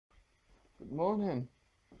Good morning.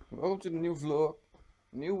 Welcome to the new vlog.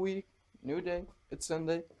 New week, new day. It's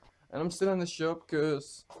Sunday. And I'm still in the shop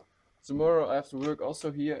because tomorrow I have to work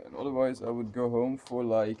also here, and otherwise I would go home for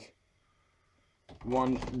like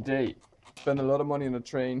one day. Spend a lot of money on the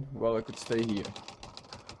train while I could stay here.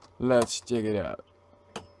 Let's check it out.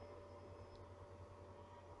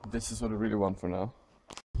 This is what I really want for now.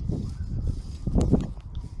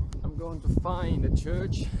 I'm going to find a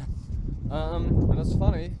church. And it's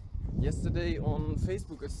funny. Yesterday on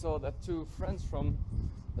Facebook I saw that two friends from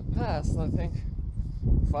the past, I think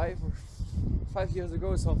 5 years ago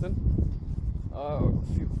or something,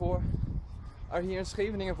 four, are here in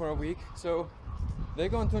Scheveningen for a week. So they're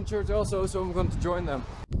going to a church also, so I'm going to join them.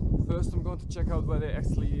 First I'm going to check out where they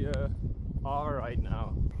actually are right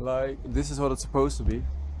now. Like, this is what it's supposed to be.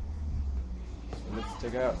 So let's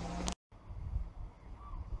check it out.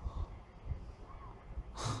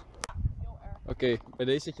 Oké, bij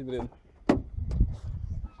deze zit je erin.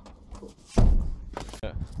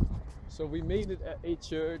 Yeah. So we made it at a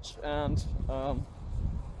church, and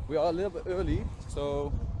we are a little bit early,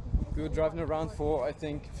 so we were driving around for I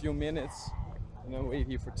think a few minutes and then wait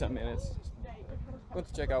here for 10 minutes. I'm going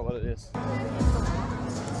to check out what it is.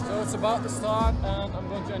 So it's about to start and I'm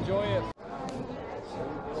going to enjoy it.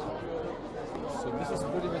 So this is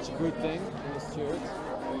pretty much a good thing in this church.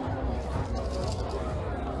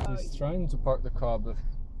 He's trying to park the car, but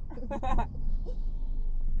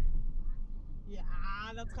Ja,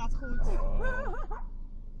 dat gaat goed.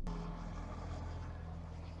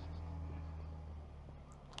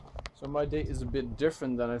 So my date is a bit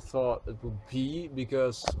different than I thought it would be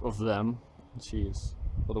because of them. Jeez,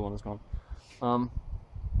 the other one is gone.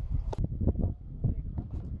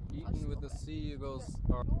 Eating with the seagulls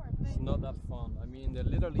is not that fun. I mean, they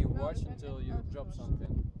literally watch until you drop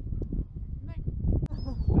something.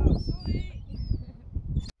 Oh, sorry.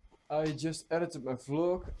 I just edited my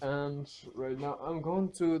vlog, and right now I'm going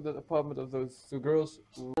to the apartment of those two girls,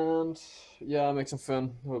 and yeah, make some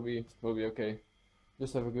fun. We'll be okay.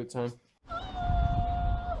 Just have a good time.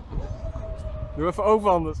 Doe even over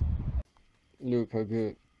anders. Look how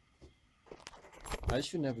good. I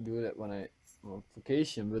should never do that when I'm on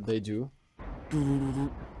vacation, but they do.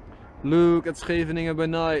 Look at Scheveningen by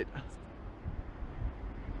night.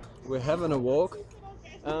 We're having a walk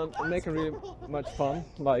and making really much fun.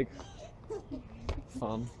 Like,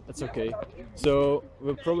 fun. It's okay. So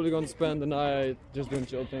we're probably going to spend the night just doing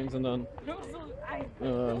chill things and then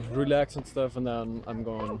relax and stuff, and then I'm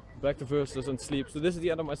going back to Versus and sleep. So this is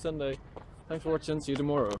the end of my Sunday. Thanks for watching. See you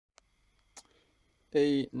tomorrow.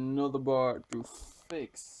 Another bar to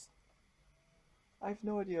fix. I have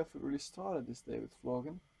no idea if it really started this day with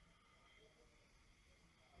vlogging.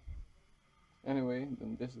 Anyway,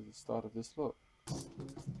 then this is the start of this vlog.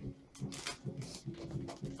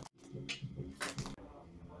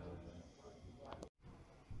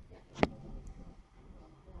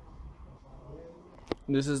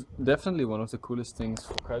 This is definitely one of the coolest things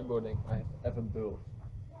for kiteboarding I've ever built.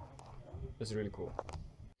 It's really cool.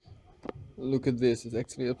 Look at this, it's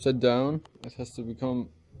actually upside down. It has to become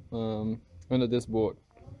under this board.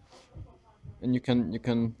 And you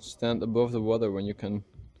can stand above the water when you can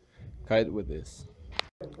kite with this.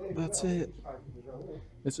 That's it.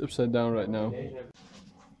 It's upside down right now.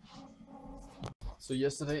 So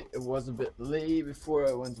yesterday it was a bit late before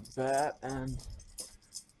I went to bed, and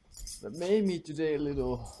that made me today a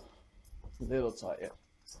little tired.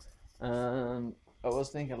 And I was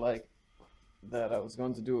thinking like that I was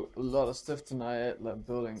going to do a lot of stuff tonight, like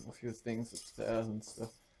building a few things upstairs and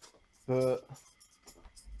stuff. But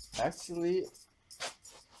actually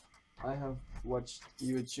I have watched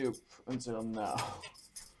YouTube until now.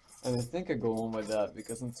 And I think I go on with that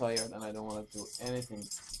because I'm tired and I don't want to do anything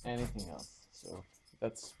else. So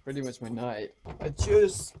that's pretty much my night. I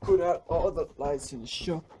just put out all the lights in the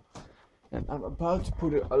shop, and I'm about to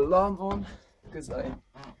put an alarm on because I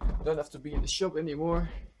don't have to be in the shop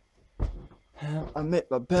anymore. I made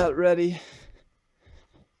my bed ready.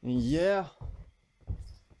 And yeah,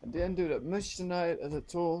 I didn't do that much tonight as I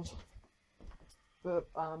told, but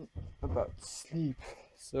I'm about to sleep.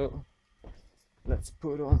 So let's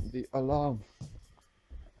put on the alarm.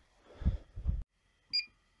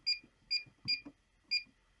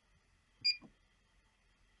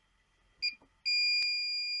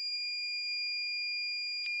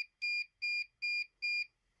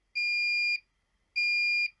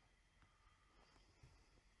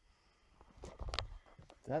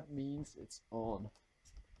 That means it's on.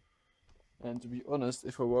 And to be honest,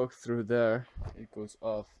 if I walk through there, it goes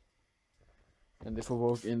off. And if I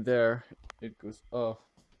walk in there, it goes off.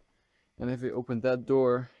 And if I open that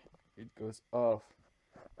door, it goes off.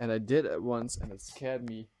 And I did it once and it scared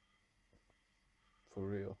me for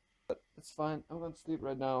real. But it's fine, I'm going to sleep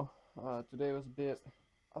right now. Today was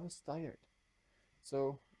I was tired.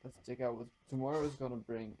 So let's check out what tomorrow is gonna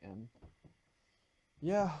bring, and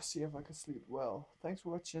yeah, see if I can sleep well. Thanks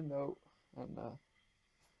for watching though, and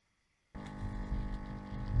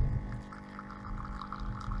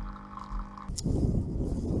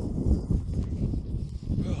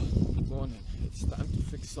good morning. It's time to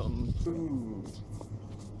fix some food.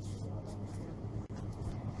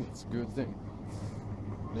 It's a good thing.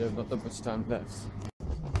 We have not that much time left.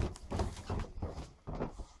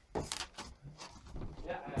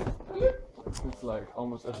 Looks like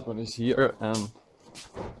almost everyone is here, and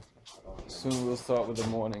soon we'll start with the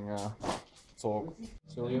morning talk.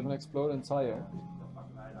 So we have an exploding tire.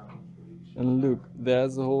 And look,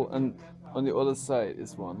 there's a hole, and on the other side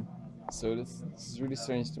is one. So this is really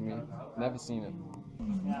strange to me. Never seen it.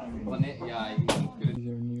 These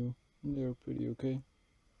are new. They're pretty okay.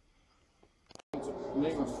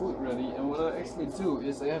 Make my food ready, and what I actually do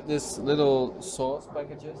is I have this little sauce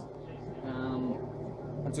packages.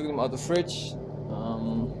 I took them out of the fridge,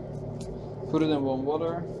 put it in warm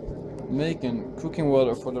water, making cooking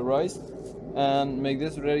water for the rice, and make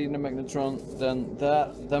this ready in the magnetron.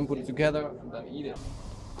 Then put it together, and then eat it.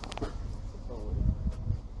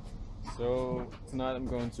 So tonight I'm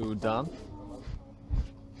going to Dan,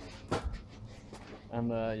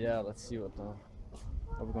 and yeah, let's see what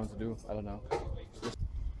we're going to do. I don't know.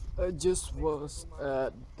 I just was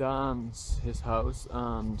at Dan's his house,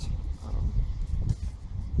 and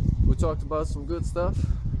we talked about some good stuff,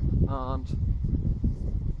 and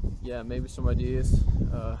yeah, maybe some ideas,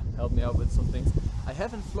 help me out with some things. I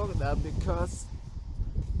haven't vlogged that because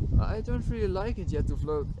I don't really like it yet to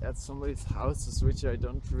vlog at somebody's houses, which I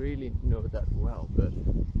don't really know that well, but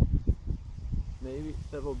maybe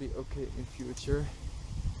that will be okay in future.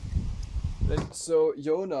 So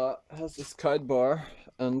Jonah has this kite bar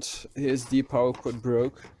and his D-power cord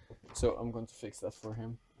broke, so I'm going to fix that for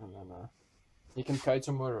him, and then he can kite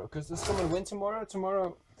tomorrow, because it's coming wind tomorrow.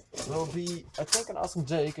 Tomorrow will be, I think, an awesome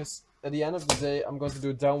day, because at the end of the day I'm going to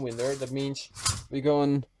do a downwinder. That means we're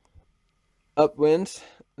going upwind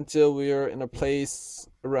until we are in a place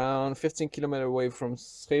around 15 kilometers away from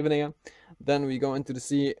Scheveningen. Then we go into the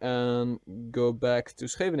sea and go back to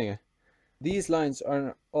Scheveningen. These lines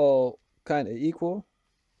are all kind of equal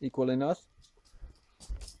enough,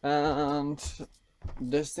 and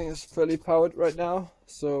this thing is fully powered right now,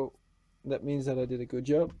 so that means that I did a good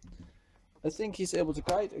job. I think he's able to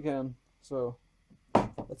kite again, so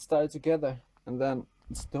let's tie it together, and then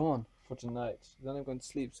it's dawn for tonight. Then I'm going to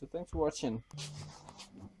sleep. So thanks for watching.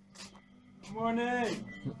 Good morning.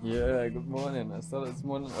 Yeah, good morning. I started this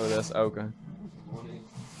morning. Oh, there's Auke. Good morning.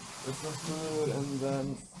 With some food, and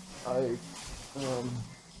then I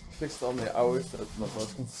fixed all my hours so that my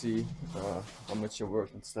boss can see how much you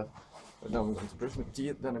work and stuff. But now I'm going to brush my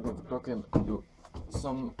teeth, then I'm going to clock in and do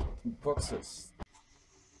some boxes.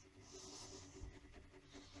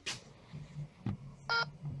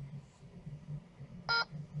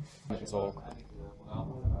 Talk.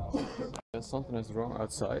 Something is wrong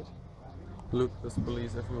outside. Look, there's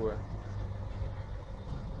police everywhere.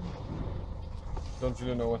 Don't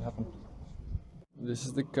really know what happened. This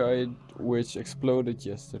is the kite which exploded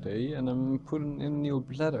yesterday, and I'm putting in a new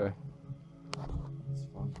bladder. It's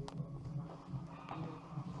fun.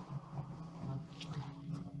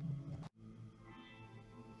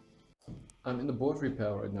 I'm in the board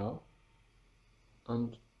repair right now,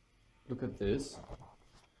 and look at this.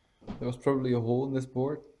 There was probably a hole in this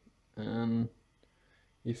board, and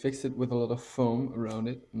he fixed it with a lot of foam around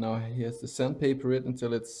it. Now he has to sandpaper it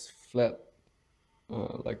until it's flat,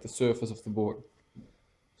 like the surface of the board.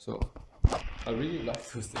 So I really like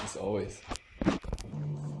those things always.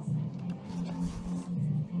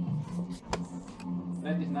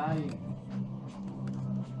 Net is naaien.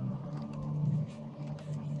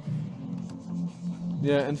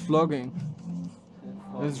 Yeah, and vlogging.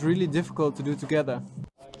 It's really difficult to do together.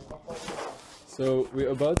 So we're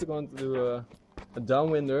about to go into a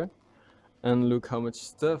downwinder, and look how much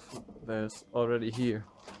stuff there's already here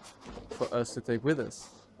for us to take with us.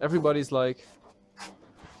 Everybody's like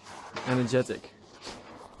energetic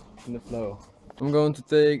in the flow. I'm going to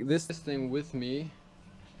take this thing with me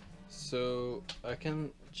so I can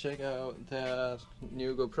check out that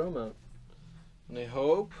new GoPro mount, and I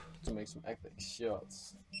hope to make some epic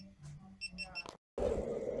shots.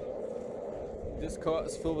 This car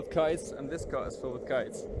is filled with kites, and this car is filled with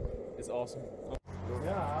kites. It's awesome.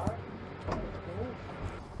 Ja.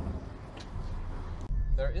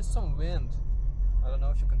 There is some wind. I don't know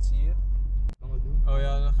if you can see it. Oh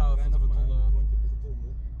ja, dan gaan we van de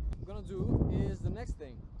rotonde. gonna do is the next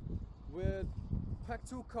thing. We'll pack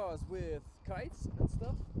 2 cars with kites and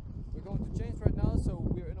stuff. We're going to change right now, so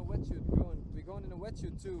we're in a wetsuit. We're going in a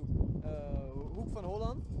wetsuit to Hoek van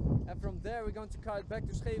Holland, and from there we're going to kite back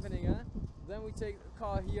to Scheveningen. Then we take a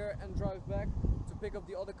car here and drive back to pick up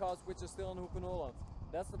the other cars which are still in Hoek van Holland.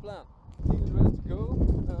 That's the plan. Team is ready to go.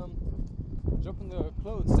 Dropping the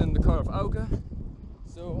clothes in the car of Auke.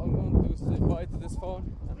 So I'm going to say bye to this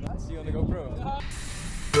phone and see you on the GoPro.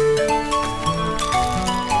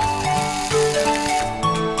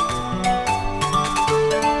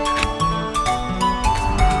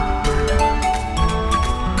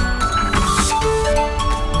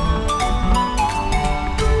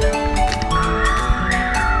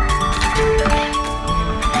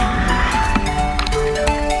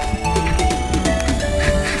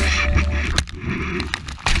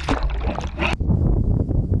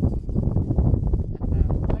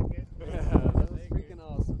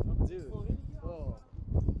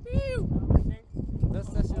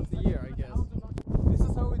 Best session of the year, I guess. This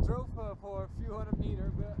is how we drove for a few hundred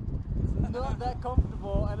meters, but it's not that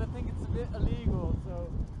comfortable, and I think it's a bit illegal. So,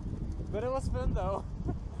 but it was fun though.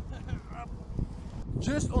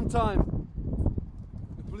 Just on time.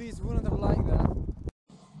 The police wouldn't have liked that.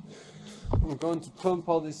 I'm going to pump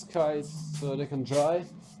all these kites so they can dry.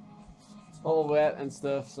 It's all wet and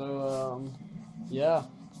stuff. So yeah.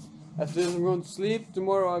 After this I'm going to sleep.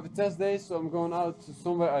 Tomorrow I have a test day, so I'm going out to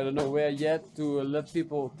somewhere, I don't know where yet, to let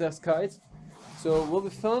people test kites. So it will be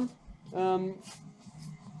fun.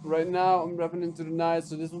 Right now I'm wrapping into the night,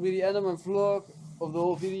 so this will be the end of my vlog, of the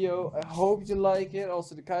whole video. I hope you like it.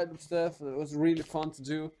 Also the kite loop stuff, it was really fun to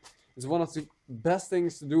do. It's one of the best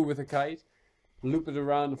things to do with a kite. Loop it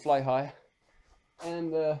around and fly high.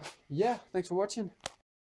 And yeah, thanks for watching.